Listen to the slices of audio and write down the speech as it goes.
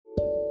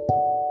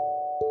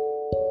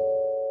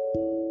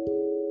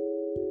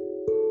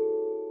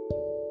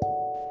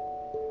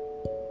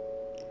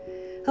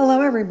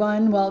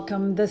everyone.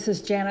 Welcome. This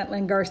is Janet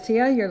Lynn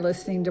Garcia. You're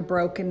listening to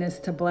Brokenness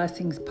to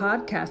Blessings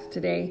podcast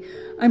today.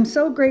 I'm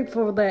so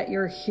grateful that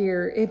you're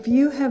here. If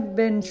you have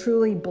been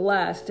truly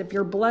blessed, if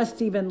you're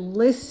blessed even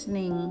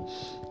listening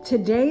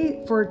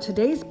today for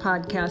today's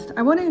podcast,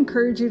 I want to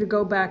encourage you to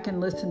go back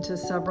and listen to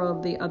several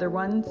of the other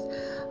ones.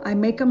 I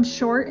make them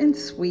short and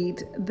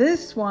sweet.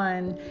 This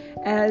one,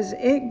 as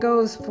it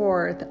goes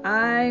forth,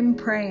 I'm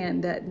praying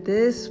that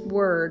this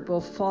word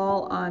will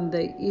fall on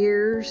the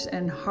ears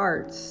and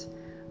hearts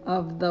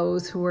of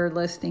those who are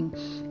listening.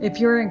 If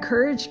you're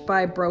encouraged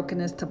by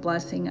Brokenness to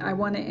Blessing, I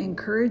want to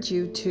encourage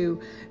you to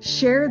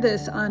share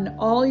this on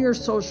all your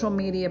social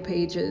media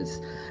pages.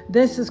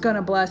 This is going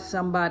to bless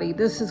somebody.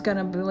 This is going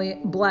to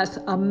bless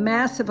a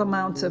massive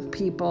amounts of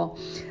people.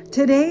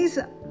 Today's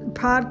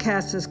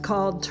podcast is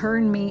called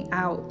Turn Me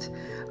Out.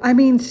 I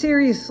mean,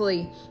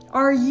 seriously,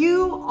 are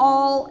you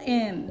all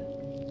in?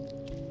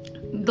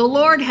 The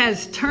Lord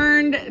has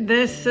turned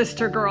this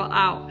sister girl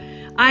out.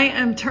 I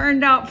am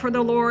turned out for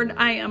the Lord.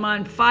 I am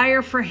on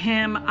fire for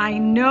Him. I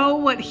know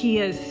what He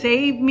has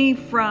saved me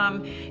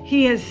from.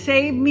 He has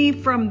saved me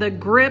from the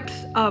grips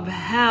of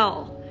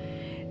hell.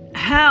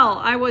 Hell.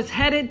 I was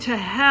headed to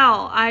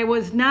hell. I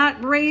was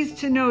not raised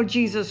to know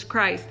Jesus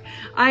Christ.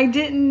 I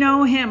didn't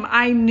know Him.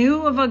 I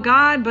knew of a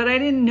God, but I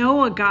didn't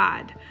know a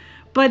God.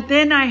 But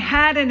then I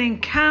had an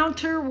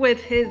encounter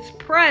with His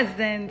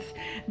presence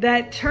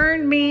that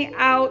turned me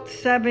out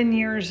 7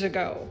 years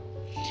ago.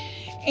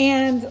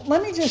 And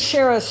let me just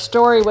share a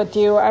story with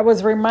you. I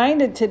was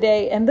reminded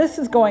today, and this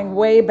is going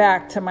way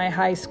back to my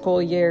high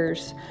school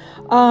years.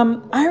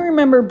 I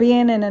remember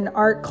being in an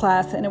art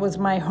class, and it was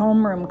my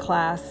homeroom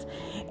class.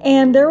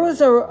 And there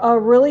was a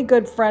really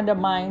good friend of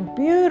mine,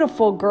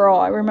 beautiful girl.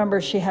 I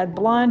remember she had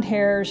blonde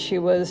hair. She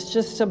was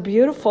just a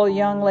beautiful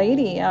young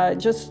lady.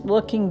 Just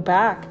looking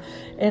back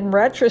in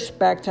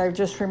retrospect, I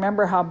just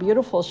remember how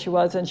beautiful she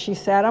was. And she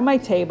sat on my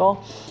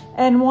table.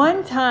 And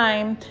one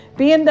time,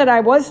 being that I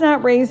was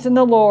not raised in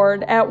the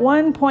Lord, at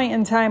one point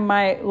in time,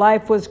 my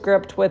life was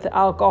gripped with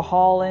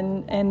alcohol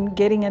and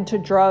getting into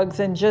drugs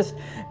and just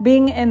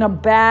being in a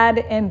bad,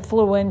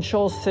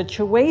 influential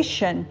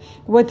situation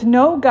with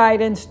no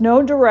guidance,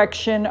 no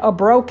direction, a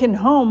broken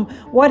home.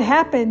 What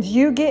happens?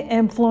 You get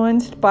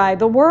influenced by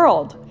the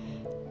world.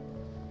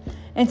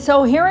 And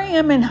so here I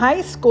am in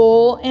high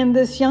school, and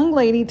this young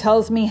lady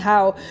tells me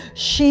how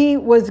she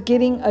was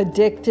getting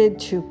addicted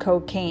to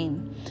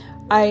cocaine.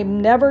 I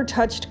never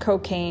touched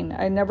cocaine.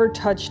 I never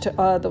touched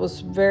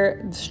those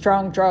very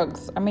strong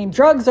drugs. I mean,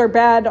 drugs are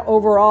bad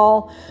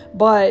overall,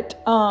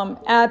 but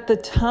at the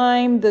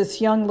time,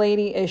 this young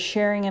lady is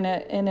sharing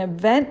an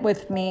event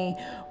with me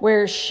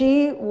where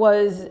she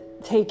was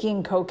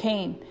taking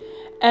cocaine.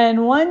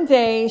 And one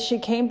day she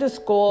came to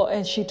school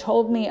and she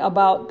told me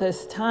about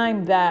this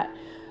time that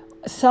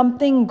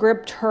something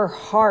gripped her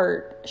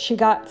heart. She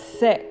got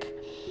sick.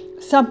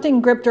 Something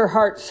gripped her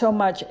heart so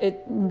much,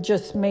 it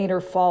just made her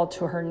fall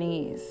to her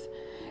knees.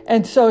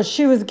 And so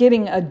she was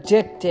getting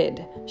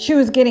addicted. She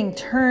was getting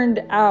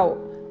turned out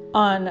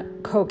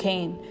on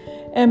cocaine.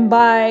 And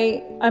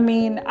I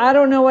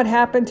don't know what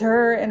happened to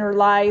her in her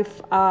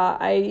life.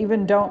 I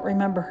even don't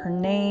remember her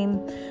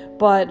name.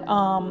 But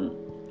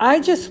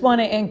I just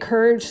want to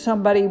encourage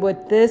somebody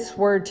with this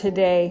word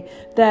today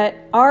that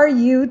are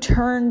you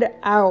turned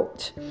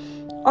out?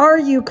 Are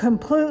you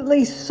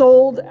completely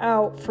sold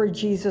out for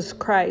Jesus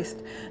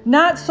Christ?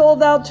 Not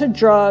sold out to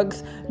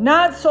drugs,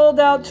 not sold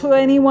out to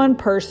any one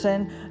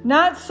person,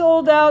 not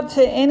sold out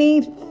to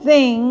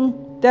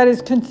anything that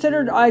is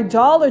considered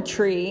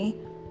idolatry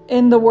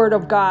in the Word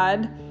of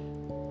God.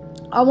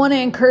 I want to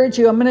encourage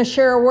you. I'm going to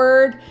share a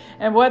word,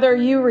 and whether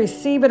you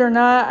receive it or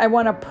not, I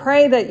want to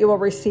pray that you will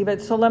receive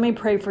it. So let me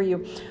pray for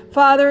you.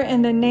 Father,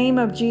 in the name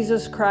of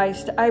Jesus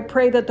Christ, I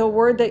pray that the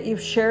word that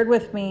you've shared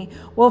with me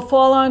will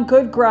fall on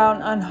good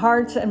ground on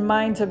hearts and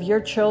minds of your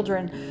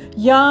children,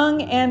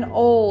 young and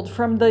old,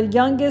 from the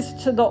youngest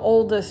to the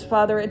oldest,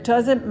 Father. It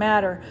doesn't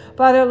matter.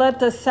 Father, let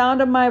the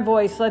sound of my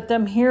voice, let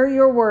them hear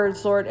your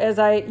words, Lord, as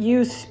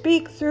you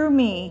speak through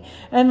me,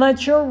 and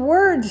let your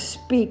words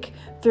speak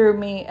through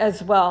me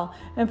as well.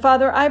 And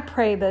Father, I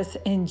pray this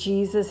in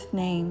Jesus'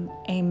 name.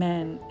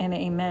 Amen and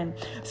amen.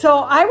 So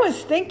I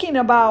was thinking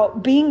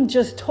about being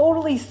just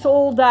totally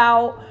sold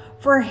out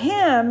for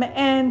Him.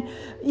 And,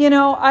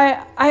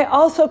 I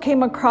also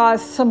came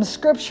across some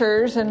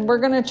scriptures, and we're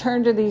going to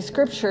turn to these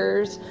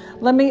scriptures.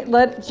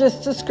 Let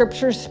just the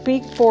scriptures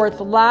speak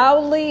forth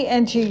loudly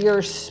into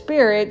your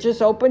spirit.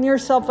 Just open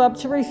yourself up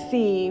to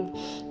receive.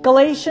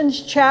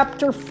 Galatians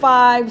chapter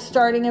 5,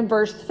 starting in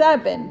verse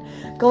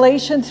 7.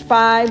 Galatians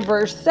 5,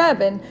 verse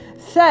 7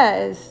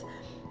 says,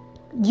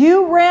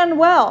 "You ran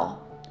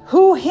well.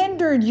 Who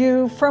hindered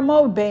you from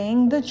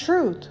obeying the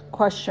truth?" ?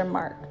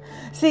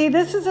 See,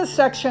 this is a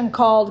section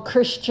called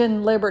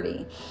Christian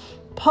Liberty.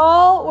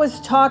 Paul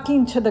was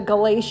talking to the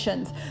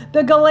Galatians.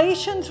 The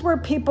Galatians were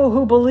people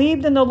who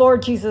believed in the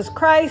Lord Jesus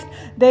Christ.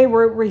 They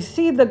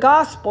received the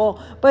gospel.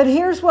 But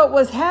here's what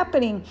was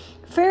happening.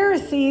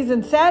 Pharisees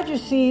and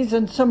Sadducees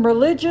and some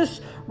religious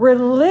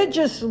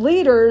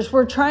leaders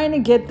were trying to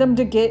get them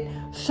to get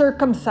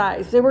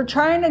circumcised. They were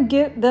trying to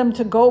get them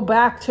to go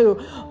back to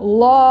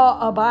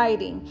law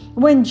abiding.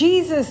 When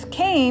Jesus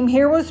came,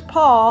 here was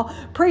Paul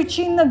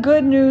preaching the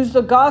good news,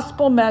 the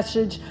gospel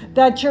message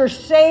that you're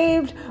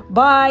saved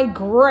by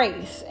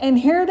grace. And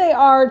here they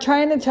are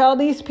trying to tell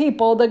these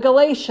people, the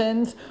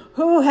Galatians,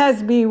 who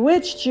has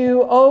bewitched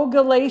you, O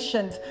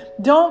Galatians?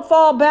 Don't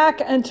fall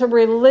back into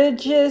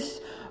religious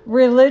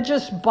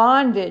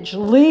bondage,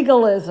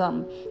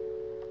 legalism.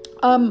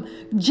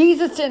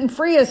 Jesus didn't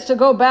free us to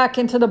go back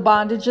into the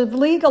bondage of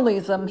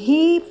legalism.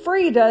 He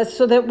freed us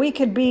so that we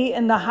could be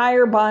in the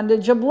higher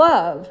bondage of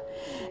love.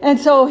 And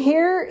so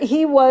here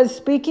he was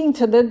speaking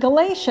to the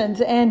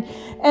Galatians, and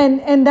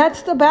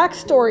that's the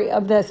backstory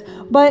of this.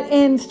 But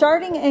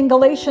starting in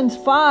Galatians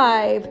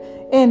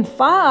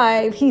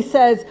 5:5, he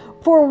says,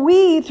 "For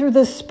we, through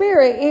the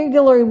Spirit,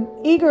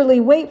 eagerly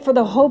wait for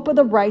the hope of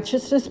the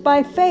righteousness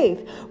by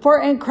faith. For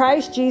in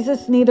Christ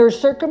Jesus, neither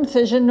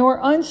circumcision nor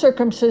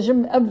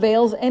uncircumcision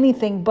avails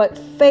anything, but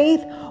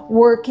faith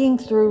working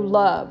through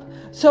love."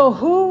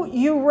 So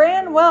you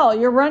ran well,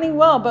 you're running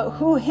well, but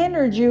who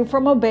hindered you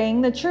from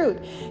obeying the truth?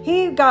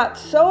 He got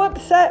so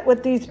upset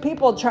with these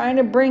people trying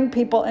to bring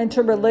people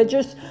into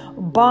religious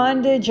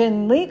bondage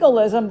and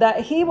legalism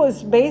that he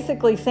was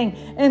basically saying,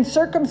 in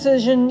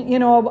circumcision,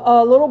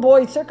 a little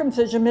boy's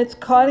circumcision, it's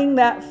cutting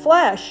that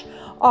flesh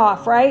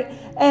off, right?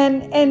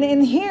 And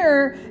in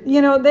here,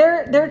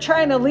 they're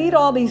trying to lead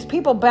all these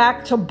people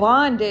back to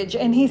bondage.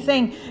 And he's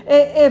saying,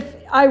 if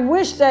I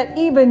wish that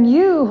even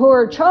you who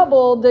are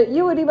troubled, that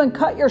you would even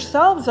cut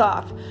yourselves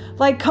off.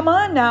 Like, come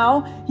on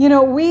now. He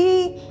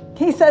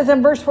says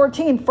in verse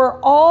 14, "For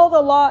all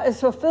the law is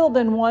fulfilled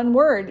in one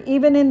word,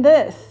 even in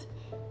this,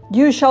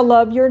 you shall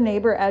love your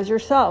neighbor as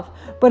yourself.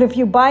 But if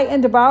you bite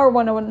and devour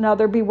one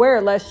another, beware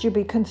lest you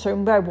be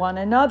consumed by one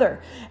another."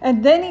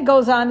 And then he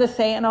goes on to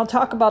say, and I'll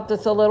talk about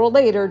this a little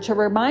later to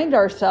remind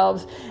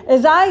ourselves,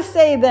 "As I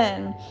say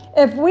then,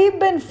 if we've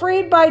been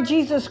freed by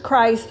Jesus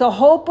Christ, the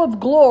hope of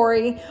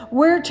glory,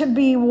 we're to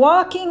be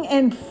walking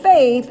in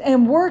faith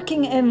and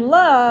working in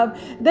love."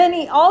 Then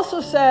he also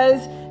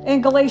says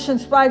in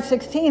Galatians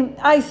 5:16,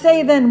 "I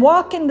say then,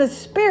 walk in the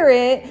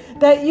Spirit,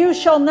 that you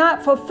shall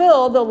not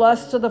fulfill the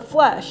lusts of the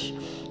flesh.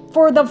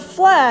 For the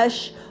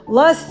flesh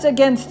lusts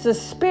against the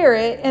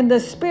Spirit, and the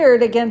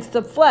Spirit against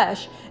the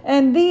flesh.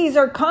 And these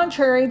are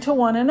contrary to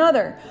one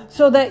another,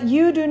 so that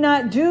you do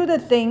not do the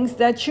things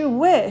that you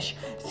wish."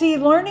 See,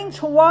 learning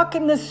to walk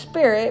in the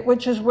Spirit,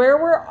 which is where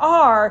we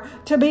are,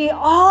 to be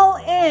all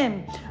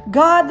in.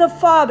 God the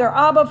Father,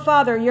 Abba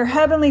Father, your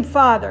Heavenly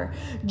Father.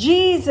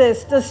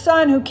 Jesus, the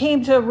Son, who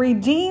came to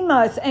redeem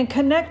us and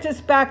connect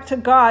us back to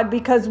God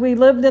because we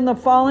lived in the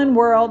fallen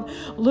world.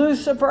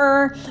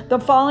 Lucifer, the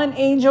fallen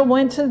angel,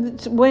 went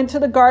to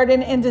the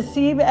garden and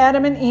deceived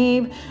Adam and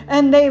Eve,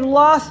 and they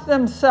lost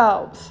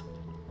themselves.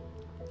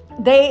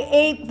 They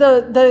ate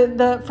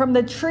from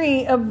the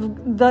tree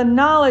of the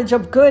knowledge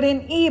of good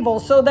and evil.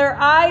 So their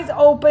eyes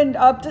opened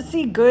up to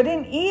see good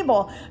and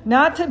evil,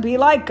 not to be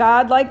like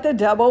God, like the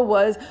devil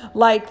was,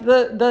 like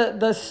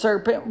the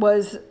serpent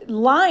was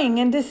lying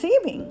and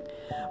deceiving.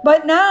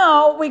 But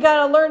now we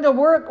got to learn to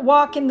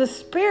walk in the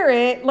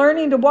Spirit.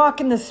 Learning to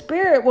walk in the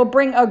Spirit will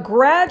bring a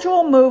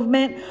gradual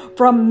movement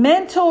from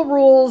mental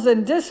rules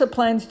and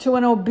disciplines to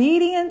an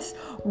obedience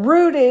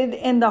rooted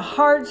in the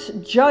heart's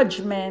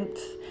judgment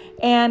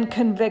and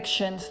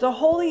convictions. The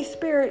Holy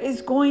Spirit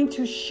is going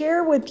to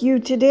share with you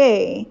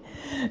today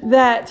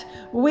that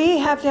we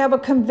have to have a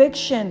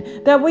conviction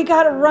that we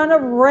got to run a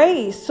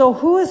race. So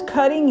who is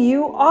cutting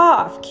you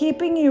off,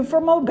 keeping you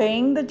from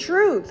obeying the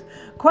truth? ?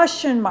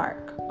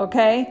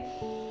 Okay.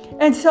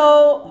 And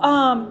so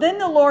then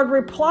the Lord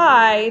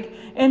replied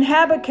in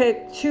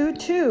Habakkuk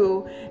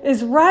 2:2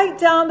 is write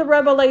down the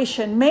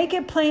revelation, make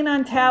it plain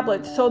on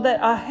tablets so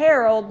that a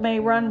herald may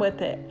run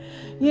with it.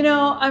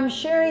 I'm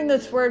sharing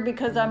this word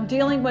because I'm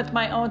dealing with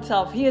my own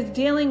self. He is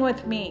dealing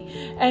with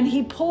me, and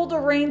he pulled the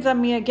reins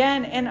on me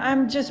again. And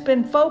I'm just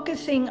been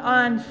focusing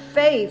on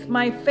faith,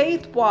 my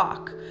faith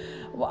walk.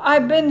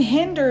 I've been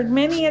hindered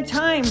many a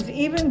times,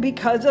 even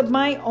because of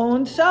my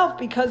own self,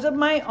 because of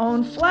my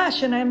own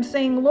flesh. And I'm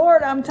saying,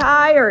 Lord, I'm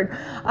tired.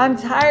 I'm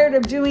tired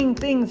of doing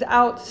things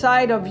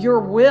outside of your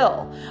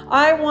will.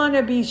 I want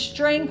to be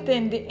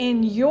strengthened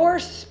in your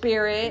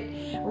Spirit,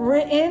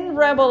 in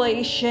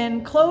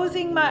revelation,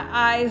 closing my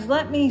eyes.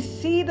 Let me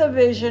see the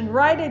vision,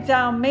 write it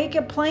down, make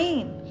it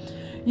plain.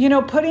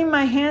 Putting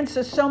my hands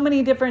to so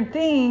many different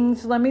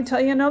things. Let me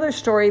tell you another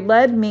story.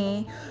 Led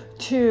me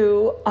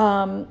to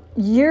 7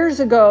 years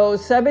ago,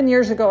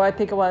 I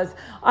think it was,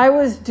 I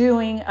was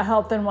doing a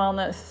health and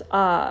wellness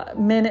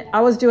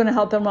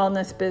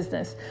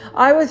business.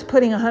 I was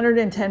putting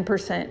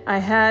 110%. I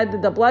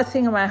had the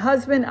blessing of my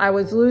husband. I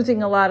was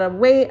losing a lot of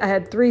weight. I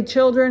had 3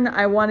 children.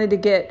 I wanted to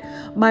get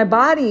my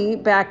body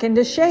back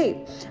into shape.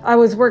 I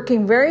was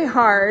working very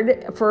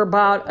hard for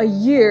about a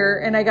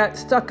year, and I got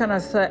stuck on a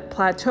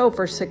plateau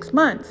for 6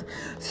 months.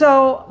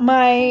 So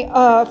my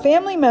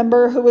family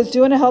member who was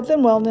doing a health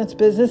and wellness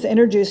business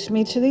introduced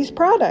me to these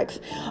products.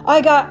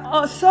 I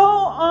got so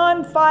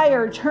on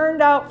fire,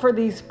 turned out for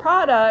these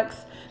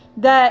products,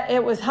 that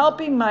it was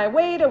helping my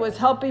weight, it was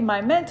helping my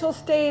mental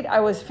state. I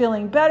was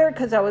feeling better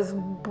because I was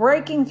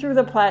breaking through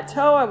the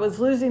plateau. I was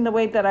losing the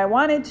weight that I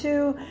wanted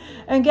to.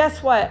 And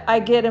guess what? I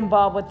get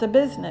involved with the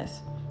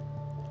business.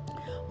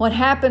 What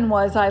happened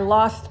was I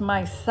lost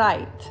my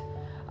sight.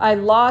 I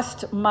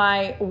lost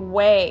my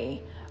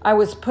way. I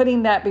was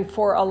putting that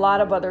before a lot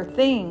of other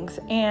things.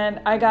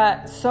 And I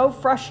got so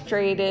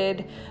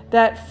frustrated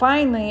that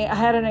finally I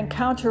had an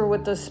encounter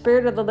with the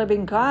Spirit of the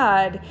living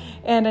God.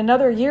 And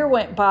another year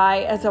went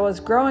by as I was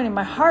growing and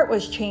my heart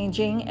was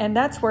changing. And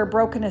that's where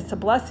Brokenness to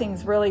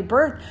Blessings really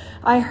birthed.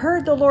 I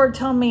heard the Lord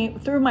tell me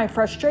through my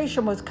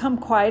frustration was, come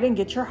quiet and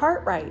get your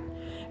heart right.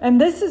 And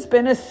this has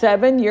been a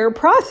 7-year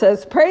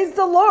process. Praise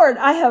the Lord.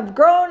 I have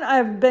grown.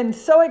 I've been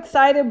so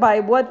excited by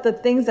what the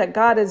things that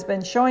God has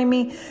been showing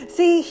me.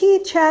 See,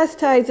 He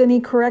chastises and He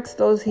corrects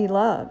those He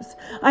loves.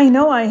 I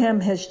know I am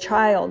His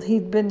child.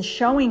 He's been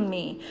showing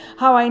me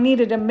how I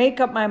needed to make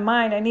up my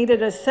mind. I needed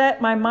to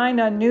set my mind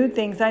on new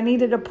things. I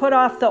needed to put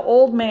off the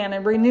old man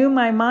and renew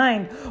my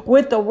mind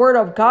with the Word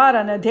of God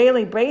on a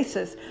daily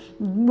basis.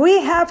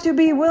 We have to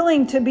be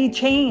willing to be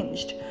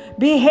changed.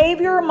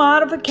 Behavior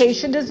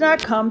modification does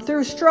not come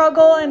through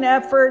struggle and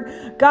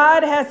effort.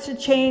 God has to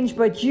change,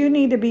 but you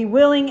need to be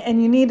willing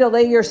and you need to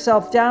lay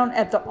yourself down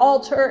at the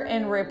altar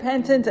in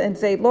repentance and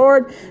say,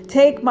 Lord,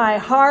 take my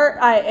heart.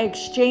 I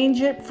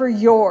exchange it for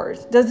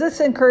yours. Does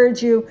this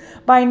encourage you?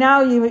 By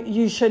now,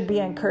 you should be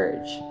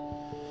encouraged.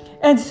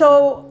 And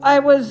so I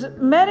was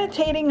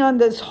meditating on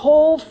this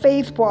whole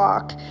faith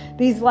walk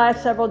these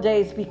last several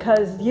days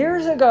because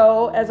years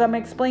ago, as I'm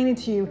explaining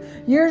to you,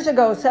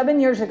 7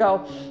 years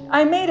ago,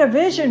 I made a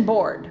vision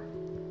board.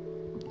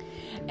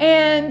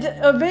 And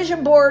a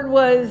vision board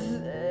was,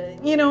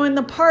 in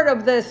the part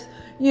of this,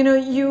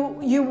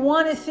 you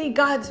want to see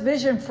God's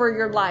vision for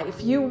your life.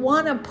 You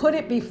want to put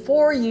it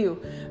before you.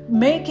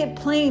 Make it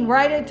plain,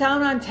 write it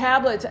down on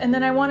tablets. And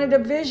then I wanted a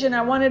vision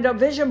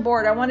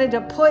board. I wanted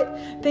to put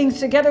things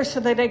together so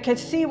that I could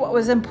see what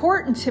was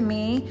important to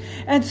me.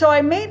 And so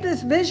I made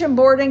this vision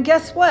board, and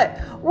guess what?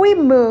 We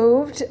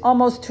moved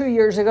almost 2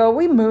 years ago.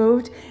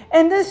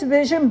 And this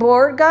vision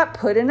board got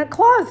put in a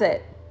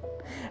closet.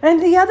 And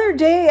the other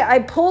day I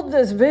pulled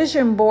this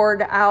vision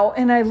board out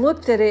and I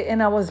looked at it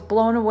and I was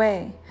blown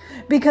away.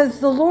 Because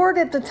the Lord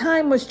at the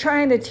time was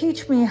trying to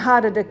teach me how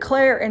to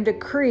declare and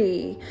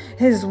decree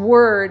His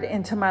word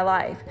into my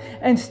life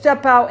and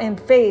step out in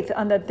faith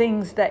on the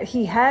things that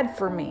He had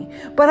for me.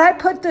 But I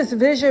put this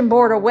vision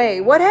board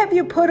away. What have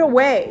you put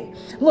away?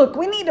 Look,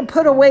 we need to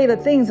put away the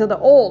things of the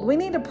old. We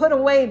need to put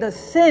away the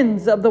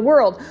sins of the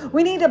world.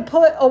 We need to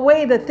put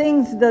away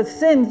the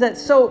sins that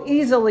so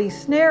easily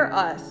snare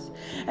us.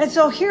 And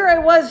so here I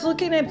was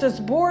looking at this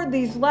board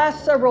these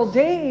last several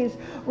days,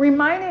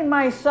 reminding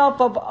myself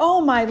of, oh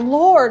my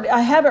Lord, I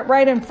have it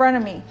right in front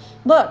of me.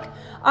 Look,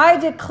 I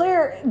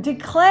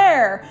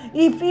declare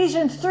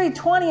Ephesians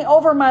 3:20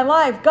 over my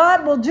life.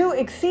 God will do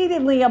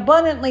exceedingly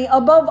abundantly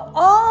above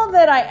all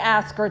that I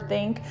ask or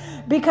think,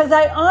 because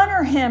I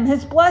honor Him.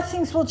 His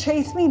blessings will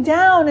chase me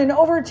down and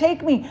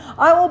overtake me.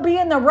 I will be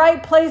in the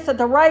right place at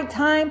the right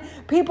time.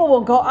 People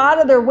will go out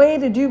of their way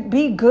to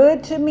be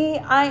good to me.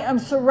 I am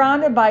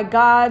surrounded by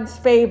God's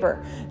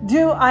favor.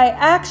 Do I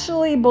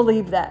actually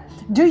believe that?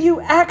 Do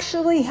you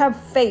actually have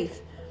faith?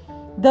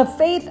 The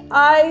faith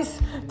eyes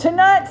to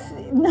not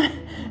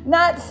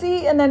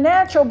see in the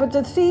natural, but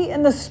to see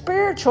in the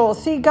spiritual.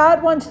 See,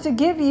 God wants to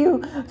give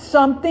you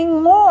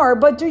something more,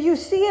 but do you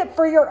see it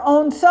for your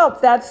own self?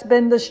 That's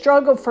been the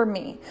struggle for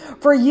me.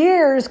 For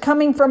years,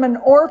 coming from an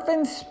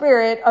orphan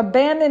spirit,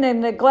 abandoned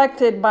and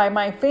neglected by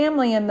my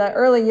family in the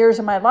early years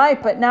of my life,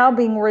 but now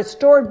being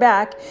restored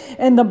back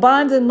in the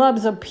bonds and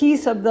loves of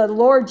peace of the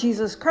Lord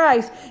Jesus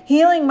Christ,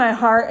 healing my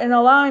heart and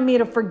allowing me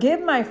to forgive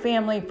my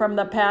family from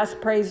the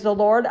past. Praise the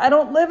Lord. I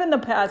don't live in the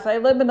past. I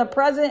live in the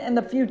present and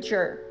the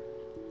future.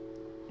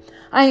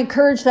 I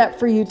encourage that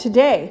for you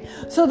today.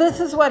 So this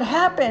is what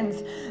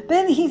happens.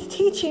 Then He's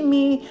teaching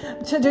me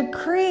to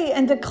decree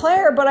and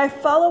declare, but I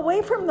fall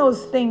away from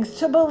those things,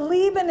 to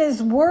believe in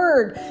His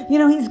word.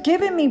 He's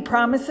given me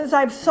promises.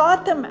 I've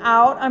sought them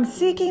out. I'm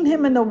seeking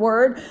Him in the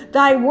word.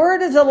 Thy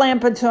word is a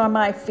lamp unto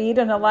my feet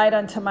and a light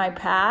unto my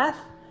path.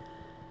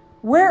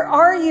 Where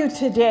are you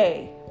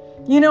today?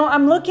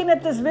 I'm looking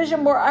at this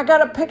vision board. I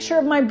got a picture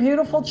of my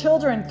beautiful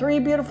children, 3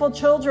 beautiful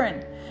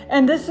children.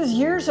 And this is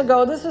years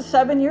ago. This is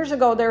 7 years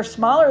ago. They're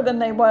smaller than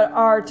they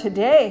are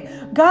today.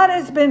 God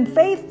has been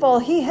faithful.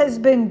 He has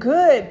been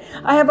good.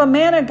 I have a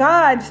man of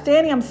God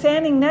I'm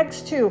standing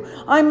next to.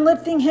 I'm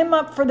lifting him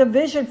up for the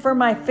vision for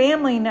my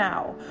family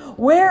now.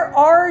 Where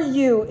are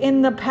you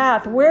in the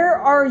path? Where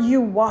are you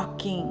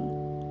walking?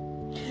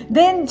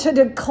 Then to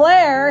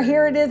declare,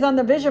 here it is on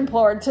the vision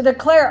board, to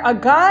declare, a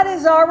God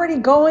is already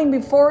going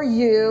before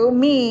you,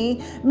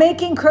 me,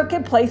 making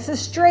crooked places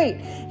straight.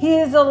 He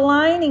is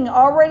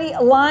already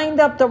lined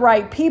up the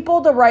right people,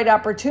 the right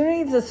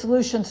opportunities, the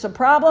solutions to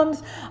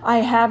problems I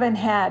haven't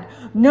had.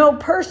 No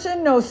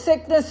person, no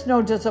sickness,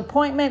 no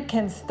disappointment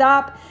can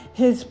stop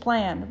his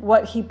plan.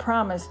 What he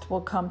promised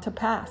will come to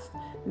pass.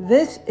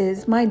 This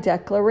is my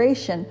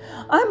declaration.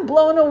 I'm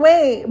blown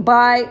away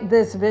by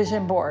this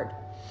vision board.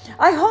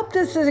 I hope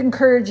this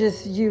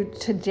encourages you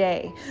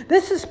today.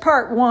 This is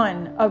part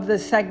 1 of the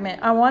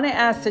segment. I want to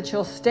ask that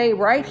you'll stay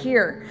right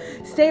here.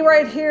 Stay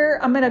right here.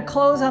 I'm going to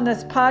close on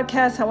this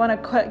podcast. I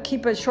want to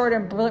keep it short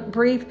and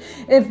brief.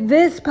 If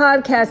this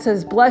podcast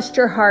has blessed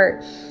your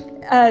heart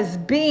as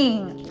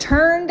being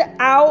turned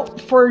out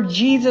for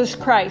Jesus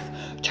Christ,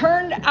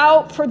 turned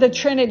out for the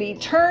Trinity,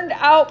 turned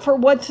out for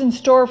what's in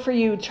store for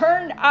you,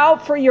 turned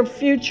out for your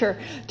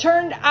future,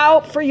 turned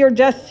out for your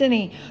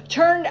destiny,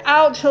 turned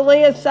out to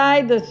lay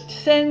aside the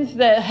sins,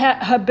 the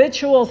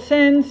habitual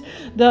sins,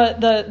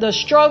 the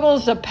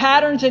struggles, the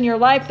patterns in your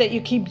life that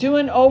you keep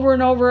doing over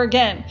and over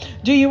again.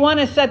 Do you want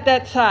to set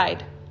that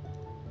aside?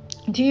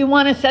 Do you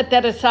want to set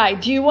that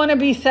aside? Do you want to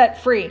be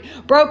set free?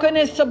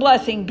 Brokenness to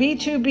blessing.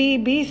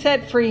 B2B, be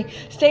set free.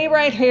 Stay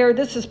right here.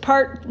 This is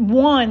part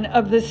 1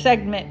 of this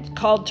segment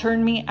called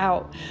Turn Me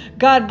Out.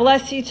 God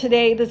bless you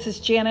today. This is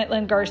Janet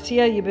Lynn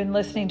Garcia. You've been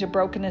listening to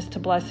Brokenness to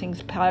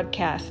Blessings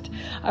podcast.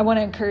 I want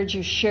to encourage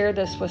you, share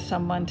this with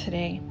someone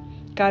today.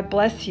 God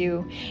bless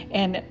you,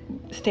 and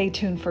stay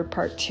tuned for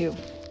part 2.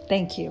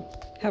 Thank you.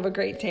 Have a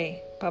great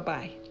day.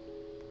 Bye-bye.